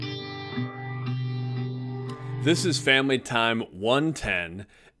This is Family Time 110,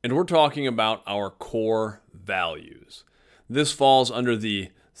 and we're talking about our core values. This falls under the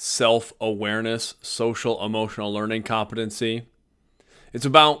self-awareness, social emotional learning competency. It's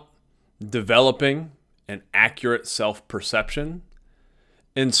about developing an accurate self-perception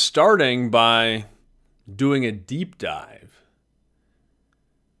and starting by doing a deep dive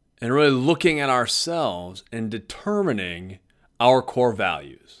and really looking at ourselves and determining our core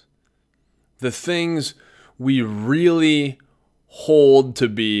values. The things we really hold to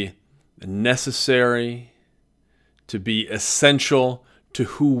be necessary, to be essential to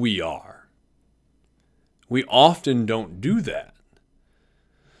who we are. We often don't do that.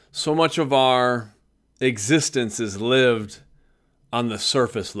 So much of our existence is lived on the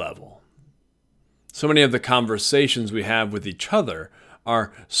surface level. So many of the conversations we have with each other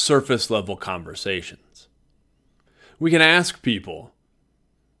are surface level conversations. We can ask people,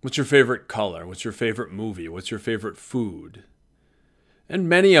 what's your favorite color? What's your favorite movie? What's your favorite food? And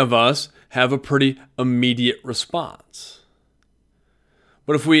many of us have a pretty immediate response.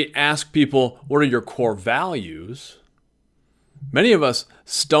 But if we ask people, what are your core values? Many of us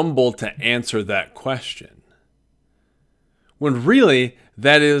stumble to answer that question, when really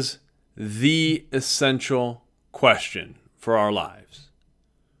that is the essential question for our lives.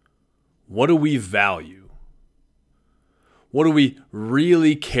 What do we value? What do we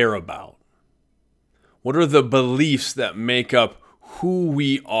really care about? What are the beliefs that make up who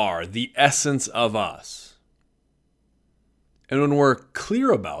we are, the essence of us? And when we're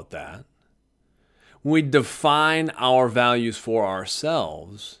clear about that, when we define our values for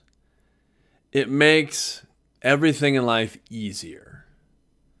ourselves, it makes everything in life easier.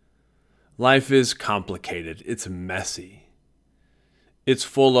 Life is complicated. It's messy. It's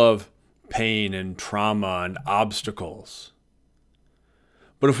full of pain and trauma and obstacles.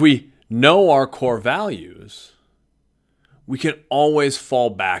 But if we know our core values, we can always fall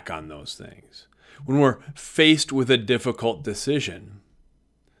back on those things. When we're faced with a difficult decision,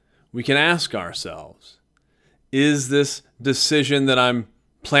 we can ask ourselves, is this decision that I'm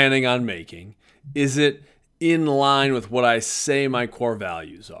planning on making, is it in line with what I say my core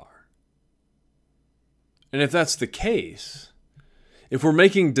values are? And if that's the case, if we're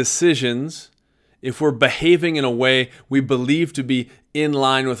making decisions, if we're behaving in a way we believe to be in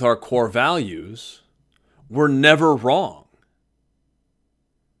line with our core values, we're never wrong.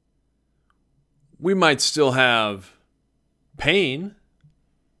 We might still have pain.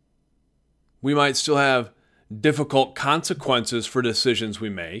 We might still have difficult consequences for decisions we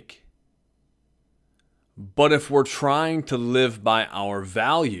make. But if we're trying to live by our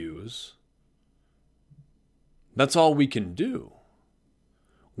values, that's all we can do.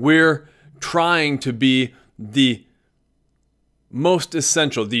 We're trying to be the most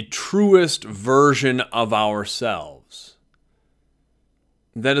essential, the truest version of ourselves.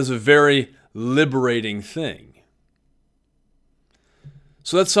 That is a very liberating thing.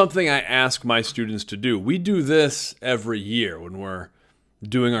 So that's something I ask my students to do. We do this every year when we're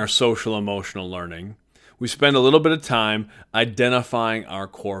doing our social emotional learning. We spend a little bit of time identifying our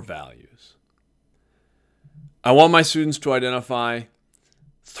core values. I want my students to identify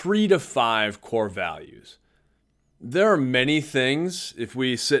 3 to 5 core values. There are many things, if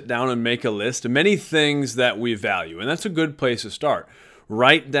we sit down and make a list, many things that we value, and that's a good place to start.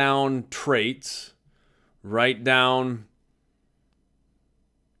 Write down traits, write down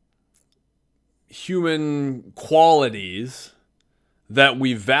human qualities that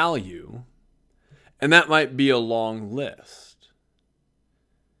we value, and that might be a long list.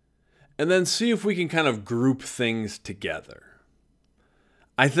 And then see if we can kind of group things together.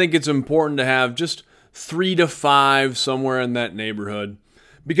 I think it's important to have just 3 to 5 somewhere in that neighborhood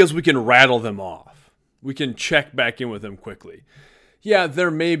because we can rattle them off. We can check back in with them quickly. Yeah,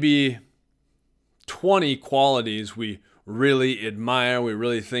 there may be 20 qualities we really admire, we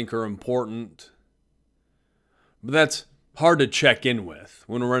really think are important. But that's hard to check in with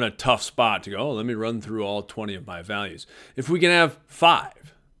when we're in a tough spot to go, oh, let me run through all 20 of my values. If we can have 5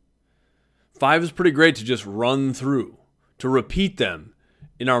 is pretty great to just run through, to repeat them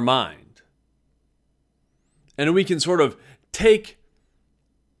in our mind. And we can sort of take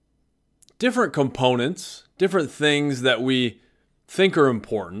different components, different things that we think are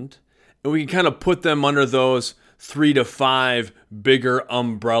important, and we can kind of put them under those 3 to 5 bigger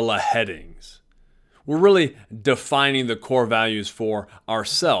umbrella headings. We're really defining the core values for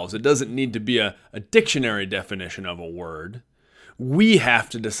ourselves. It doesn't need to be a dictionary definition of a word. We have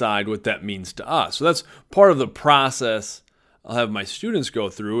to decide what that means to us. So that's part of the process I'll have my students go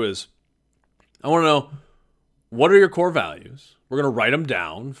through is I want to know, what are your core values? We're going to write them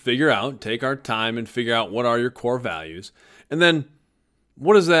down, take our time and figure out what are your core values. And then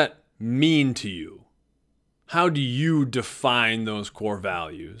what does that mean to you? How do you define those core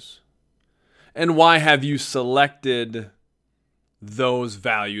values? And why have you selected those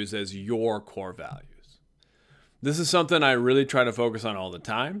values as your core values? This is something I really try to focus on all the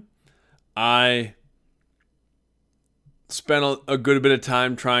time. I spent a good bit of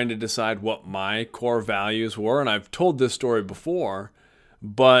time trying to decide what my core values were, and I've told this story before,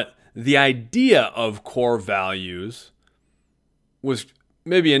 but the idea of core values was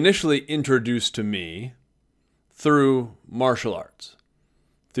maybe initially introduced to me through martial arts,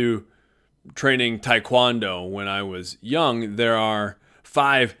 through training Taekwondo when I was young. There are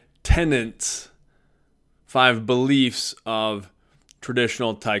 5 tenets, 5 beliefs of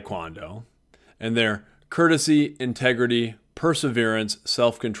traditional Taekwondo, and they're courtesy, integrity, perseverance,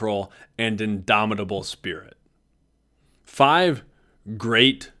 self-control, and indomitable spirit. 5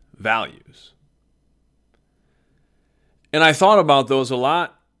 great values. And I thought about those a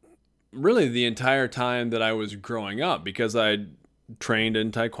lot, really the entire time that I was growing up, because I trained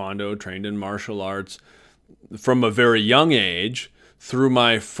in Taekwondo, trained in martial arts from a very young age through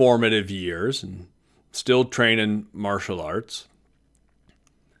my formative years, and still train in martial arts.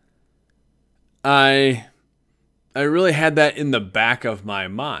 I really had that in the back of my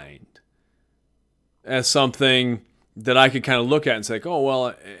mind as something that I could kind of look at and say, oh,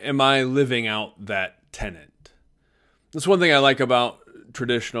 well, am I living out that tenet? That's one thing I like about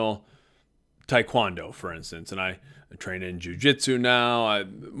traditional Taekwondo, for instance, and I train in jiu-jitsu now.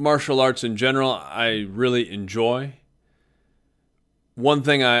 Martial arts in general, I really enjoy. One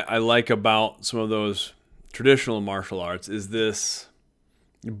thing I like about some of those traditional martial arts is this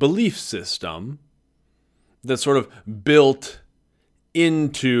belief system that's sort of built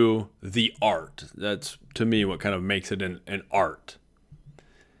into the art. That's, to me, what kind of makes it an art.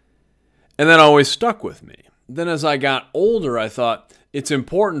 And that always stuck with me. Then as I got older, I thought it's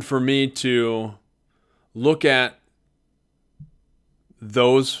important for me to look at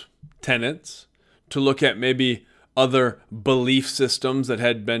those tenets, to look at maybe other belief systems that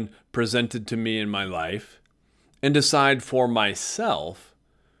had been presented to me in my life, and decide for myself,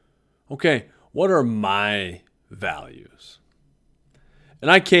 okay, what are my values?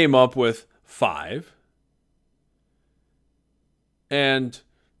 And I came up with 5. And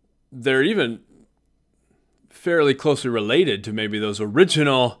they're even fairly closely related to maybe those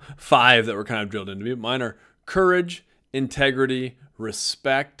original 5 that were kind of drilled into me. Mine are courage, integrity,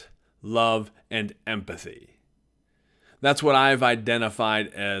 respect, love, and empathy. That's what I've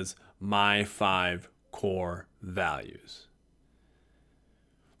identified as my 5 core values.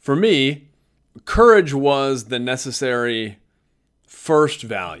 For me, courage was the necessary first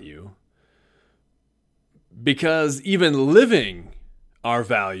value, because even living our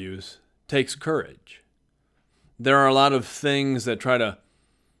values takes courage. There are a lot of things that try to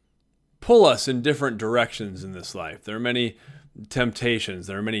pull us in different directions in this life. There are many temptations,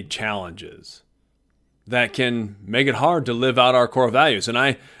 there are many challenges that can make it hard to live out our core values. And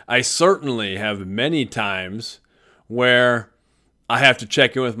I certainly have many times where I have to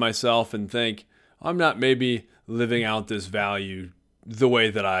check in with myself and think, I'm not maybe living out this value the way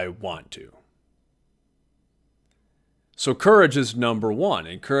that I want to. So courage is number 1.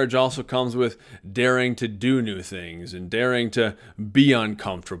 And courage also comes with daring to do new things and daring to be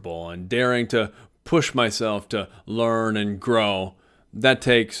uncomfortable and daring to push myself to learn and grow. That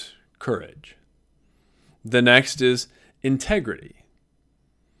takes courage. The next is integrity.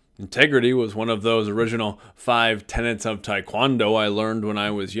 Integrity was one of those original 5 tenets of Taekwondo I learned when I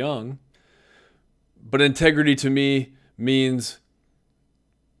was young. But integrity to me means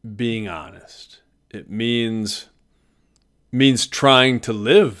being honest. It means trying to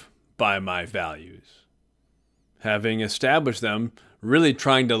live by my values. Having established them, really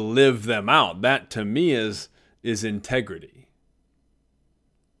trying to live them out. That to me is integrity.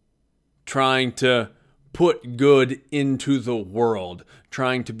 Trying to put good into the world,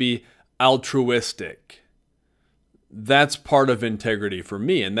 trying to be altruistic. That's part of integrity for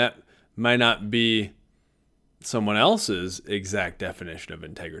me, and that might not be someone else's exact definition of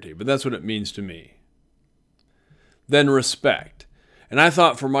integrity, but that's what it means to me. Then respect. And I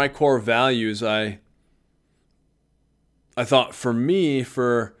thought for my core values, I thought for me,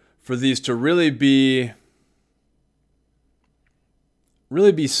 for these to really be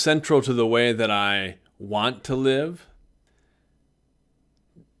central to the way that I want to live,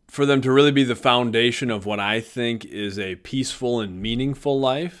 for them to really be the foundation of what I think is a peaceful and meaningful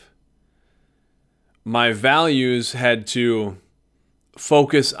life, my values had to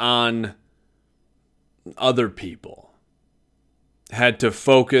focus on other people, had to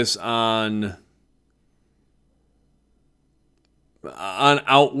focus on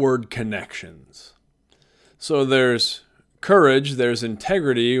outward connections. So there's courage, there's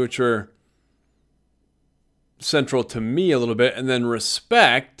integrity, which are central to me a little bit, and then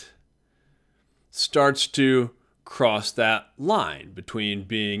respect starts to cross that line between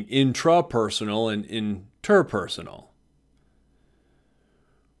being intrapersonal and interpersonal.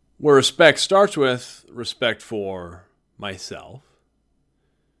 Where respect starts with respect for myself,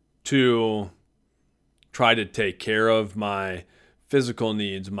 to try to take care of my physical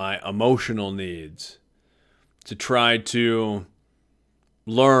needs, my emotional needs, to try to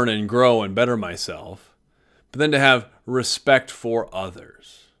learn and grow and better myself, but then to have respect for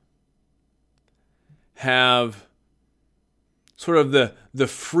others. Have sort of the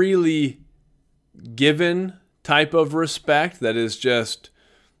freely given type of respect that is just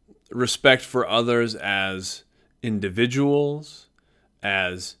respect for others as individuals,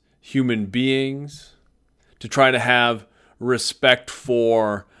 as human beings, to try to have respect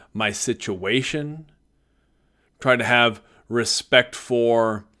for my situation, try to have respect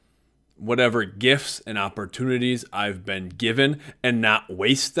for whatever gifts and opportunities I've been given and not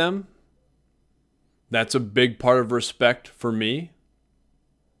waste them. That's a big part of respect for me.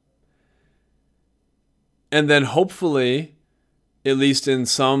 And then hopefully, at least in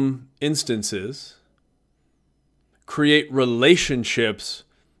some instances, create relationships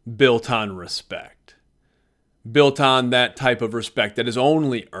built on respect, built on that type of respect that is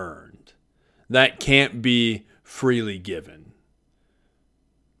only earned, that can't be freely given.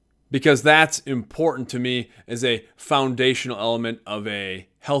 Because that's important to me as a foundational element of a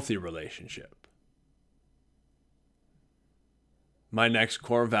healthy relationship. My next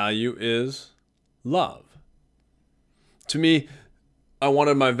core value is love. To me, I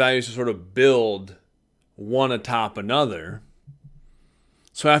wanted my values to sort of build one atop another.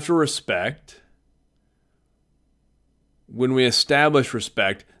 So after respect, when we establish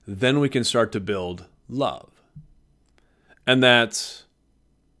respect, then we can start to build love. And that's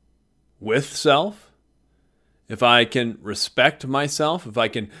with self. If I can respect myself, if I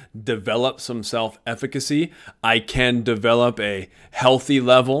can develop some self-efficacy, I can develop a healthy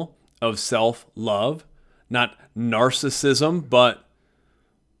level of self-love. Not narcissism, but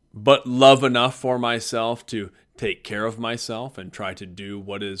love enough for myself to take care of myself and try to do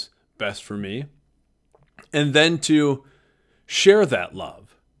what is best for me. And then to share that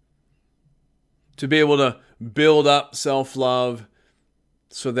love. To be able to build up self-love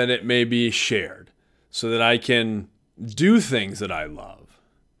so that it may be shared. So that I can do things that I love.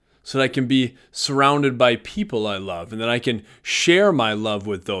 So that I can be surrounded by people I love. And that I can share my love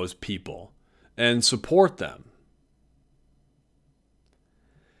with those people and support them.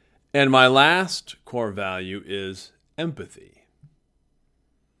 And my last core value is empathy.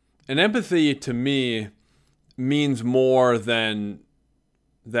 And empathy to me means more than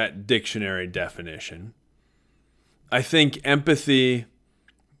that dictionary definition. I think empathy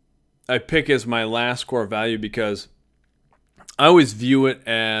I pick as my last core value because I always view it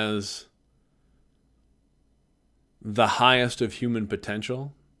as the highest of human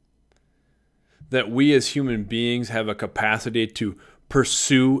potential. That we as human beings have a capacity to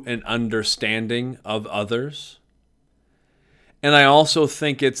pursue an understanding of others. And I also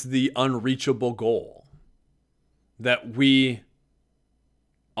think it's the unreachable goal. That we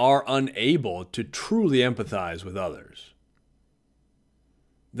are unable to truly empathize with others.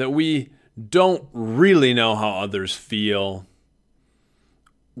 That we don't really know how others feel.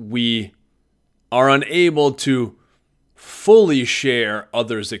 We are unable to fully share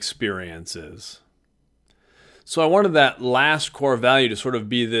others' experiences. So I wanted that last core value to sort of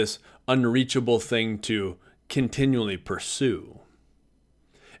be this unreachable thing to continually pursue.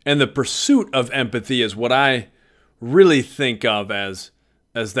 And the pursuit of empathy is what I really think of as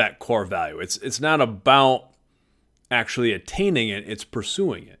that core value. It's not about actually attaining it, it's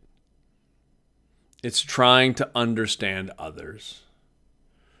pursuing it. It's trying to understand others,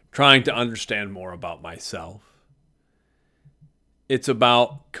 trying to understand more about myself. It's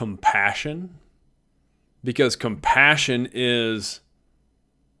about compassion, because compassion is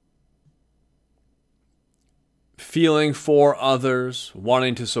feeling for others,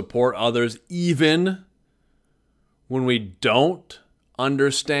 wanting to support others, even when we don't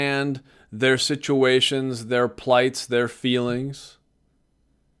understand their situations, their plights, their feelings.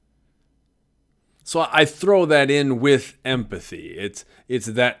 So I throw that in with empathy. It's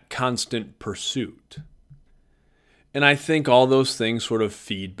that constant pursuit. And I think all those things sort of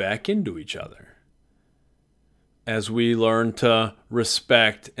feed back into each other. as we learn to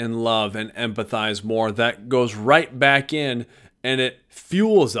respect and love and empathize more, that goes right back in and it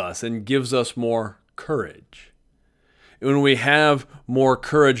fuels us and gives us more courage. When we have more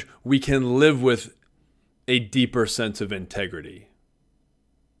courage, we can live with a deeper sense of integrity.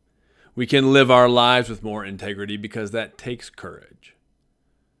 We can live our lives with more integrity because that takes courage.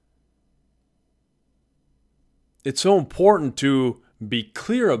 It's so important to be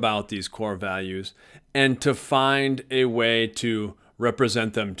clear about these core values and to find a way to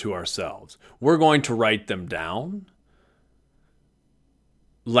represent them to ourselves. We're going to write them down.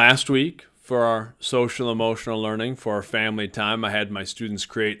 Last week, for our social emotional learning, for our family time, I had my students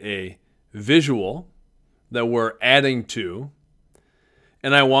create a visual that we're adding to,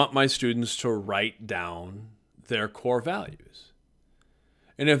 and I want my students to write down their core values.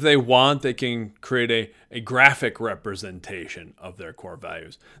 And if they want, they can create a graphic representation of their core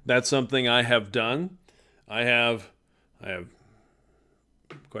values. That's something I have done. I have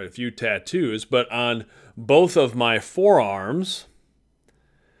quite a few tattoos, but on both of my forearms,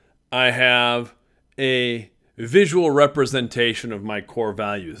 I have a visual representation of my core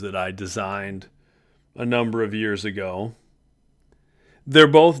values that I designed a number of years ago. They're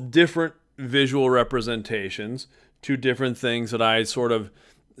both different visual representations, two different things that I sort of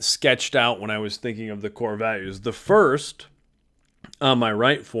sketched out when I was thinking of the core values. The first, on my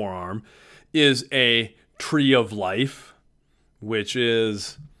right forearm, is a tree of life, which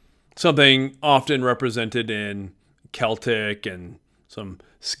is something often represented in Celtic and some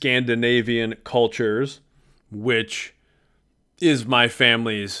Scandinavian cultures, which is my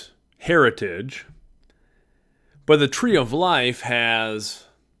family's heritage. But the tree of life has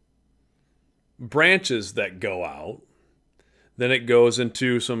branches that go out. Then it goes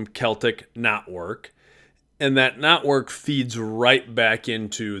into some Celtic knotwork, and that knotwork feeds right back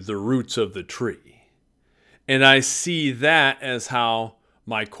into the roots of the tree. And I see that as how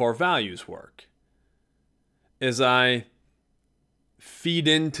my core values work. As I feed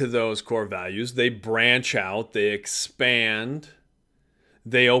into those core values, they branch out, they expand,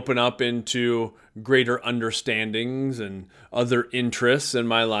 they open up into greater understandings and other interests in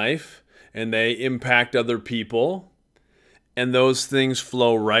my life, and they impact other people. And those things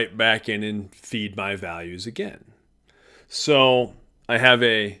flow right back in and feed my values again. So I have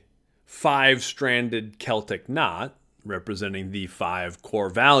a 5-stranded Celtic knot representing the 5 core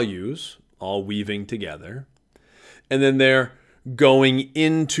values, all weaving together. And then they're going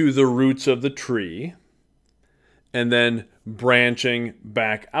into the roots of the tree and then branching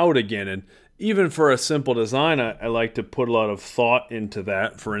back out again. And even for a simple design, I like to put a lot of thought into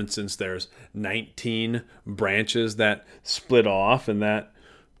that. For instance, there's 19 branches that split off, and that,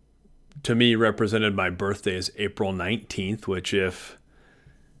 to me, represented my birthday as April 19th, which, if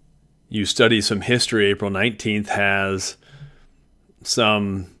you study some history, April 19th has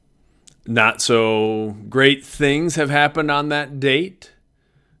some not so great things have happened on that date.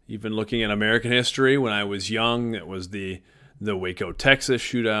 Even looking at American history, when I was young, it was the Waco, Texas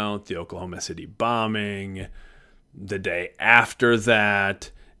shootout, the Oklahoma City bombing. The day after that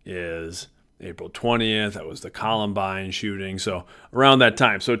is April 20th. That was the Columbine shooting. So around that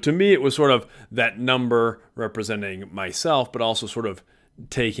time. So to me, it was sort of that number representing myself, but also sort of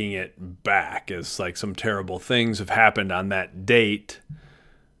taking it back as like some terrible things have happened on that date.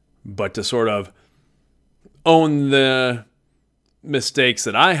 But to sort of own the mistakes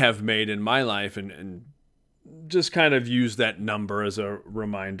that I have made in my life and just kind of use that number as a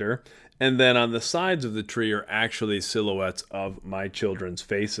reminder. And then on the sides of the tree are actually silhouettes of my children's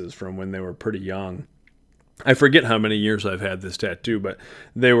faces from when they were pretty young. I forget how many years I've had this tattoo, but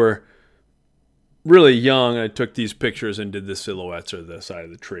they were really young. I took these pictures and did the silhouettes of the side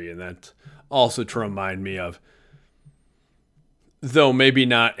of the tree. And that's also to remind me of, though maybe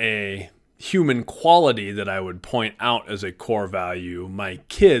not a human quality that I would point out as a core value, my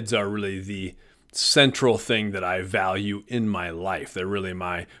kids are really the central thing that I value in my life. They're really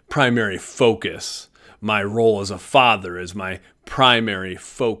my primary focus. My role as a father is my primary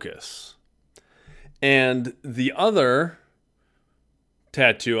focus. And the other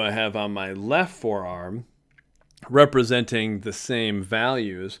tattoo I have on my left forearm, representing the same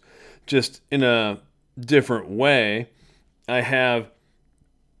values, just in a different way, I have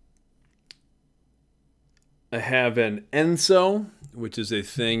an Enso, which is a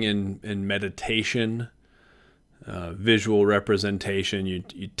thing in meditation, visual representation.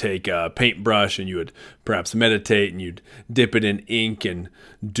 You'd take a paintbrush and you would perhaps meditate, and you'd dip it in ink and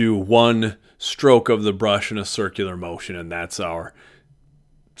do one stroke of the brush in a circular motion, and that's our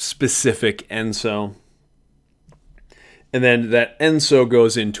specific Enso. And then that Enso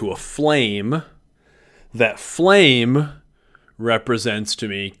goes into a flame That flame represents to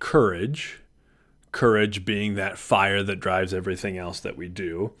me courage. Courage being that fire that drives everything else that we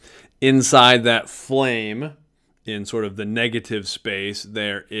do. Inside that flame, in sort of the negative space,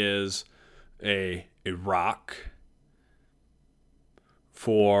 there is a rock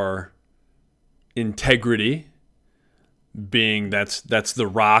for integrity, being that's the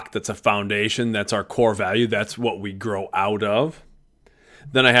rock, that's a foundation, that's our core value, that's what we grow out of.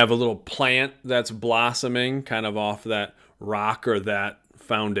 Then I have a little plant that's blossoming kind of off that rock or that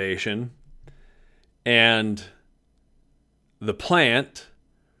foundation. And the plant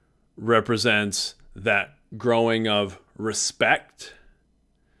represents that growing of respect.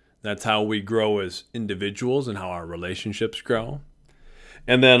 That's how we grow as individuals and how our relationships grow.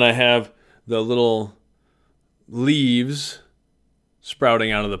 And then I have the little leaves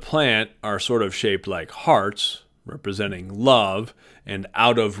sprouting out of the plant are sort of shaped like hearts, representing love. And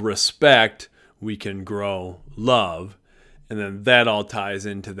out of respect, we can grow love. And then that all ties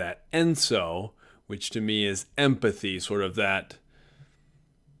into that enso, which to me is empathy, sort of that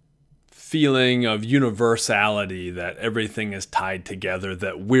feeling of universality, that everything is tied together,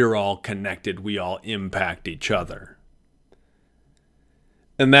 that we're all connected, we all impact each other.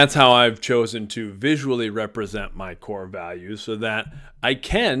 And that's how I've chosen to visually represent my core values, so that I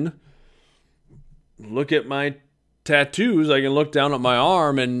can look at my tattoos, I can look down at my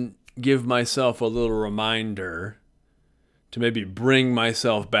arm and give myself a little reminder to maybe bring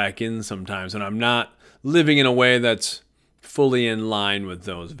myself back in sometimes when I'm not living in a way that's fully in line with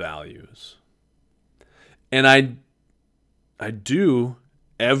those values. And I do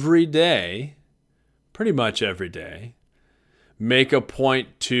every day, pretty much every day, make a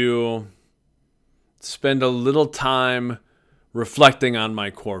point to spend a little time reflecting on my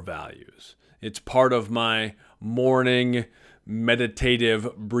core values. It's part of my morning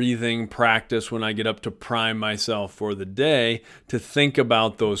meditative breathing practice when I get up to prime myself for the day, to think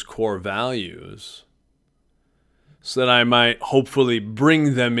about those core values so that I might hopefully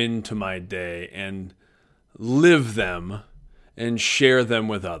bring them into my day and live them and share them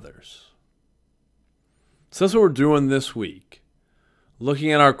with others. So that's what we're doing this week,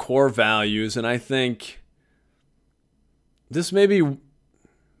 looking at our core values. And I think this may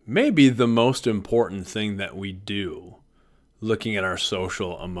be the most important thing that we do, looking at our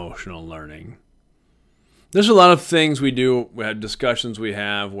social emotional learning. There's a lot of things we do, we have discussions we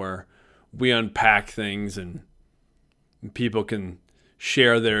have where we unpack things and people can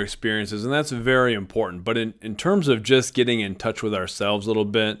share their experiences, and that's very important. But in terms of just getting in touch with ourselves a little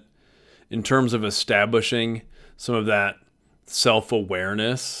bit, in terms of establishing some of that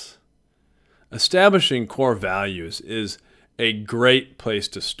self-awareness, establishing core values is a great place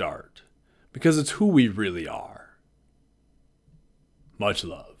to start because it's who we really are. Much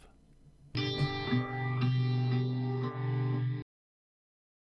love.